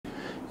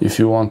If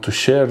you want to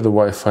share the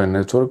Wi-Fi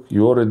network,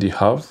 you already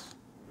have.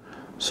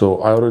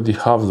 So I already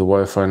have the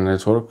Wi-Fi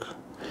network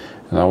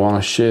and I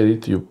want to share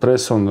it. You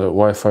press on the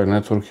Wi-Fi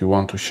network you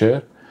want to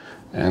share,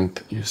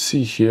 and you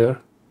see here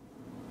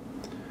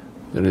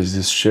there is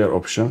this share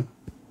option.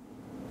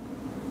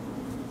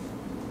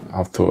 I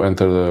have to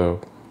enter the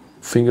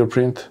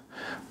fingerprint,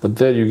 but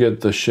there you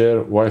get the share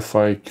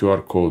Wi-Fi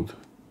QR code.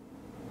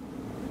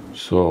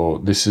 So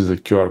this is the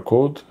QR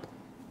code,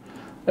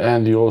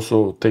 and you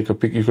also take a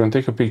pic. You can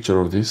take a picture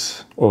of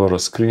this or a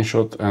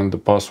screenshot, and the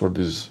password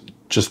is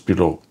just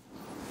below.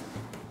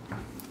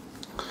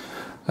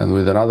 And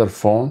with another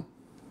phone,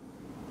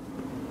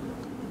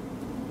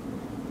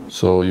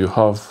 so you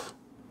have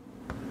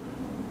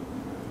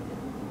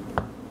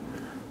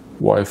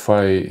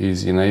Wi-Fi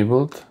is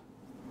enabled.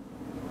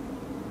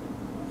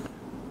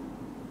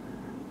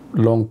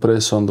 Long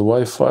press on the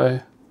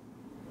Wi-Fi,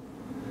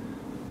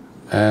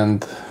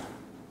 and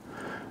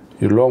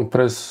you long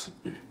press,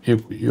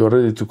 you're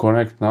ready to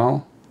connect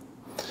now.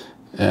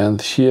 And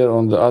here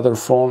on the other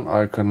phone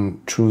I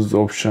can choose the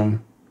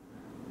option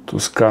to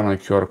scan a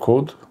QR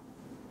code.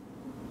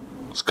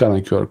 Scan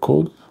a QR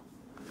code,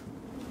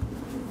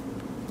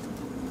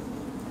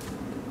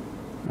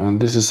 and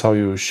this is how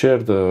you share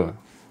the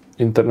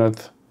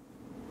internet,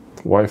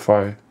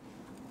 Wi-Fi,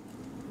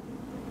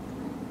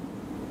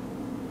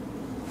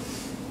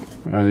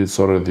 and it's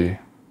already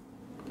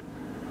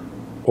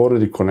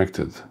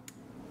connected.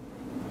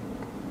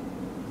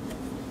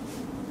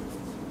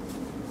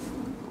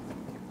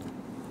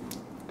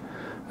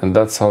 And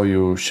that's how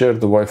you share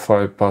the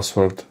Wi-Fi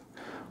password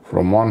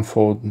from one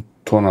phone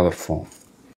to another phone.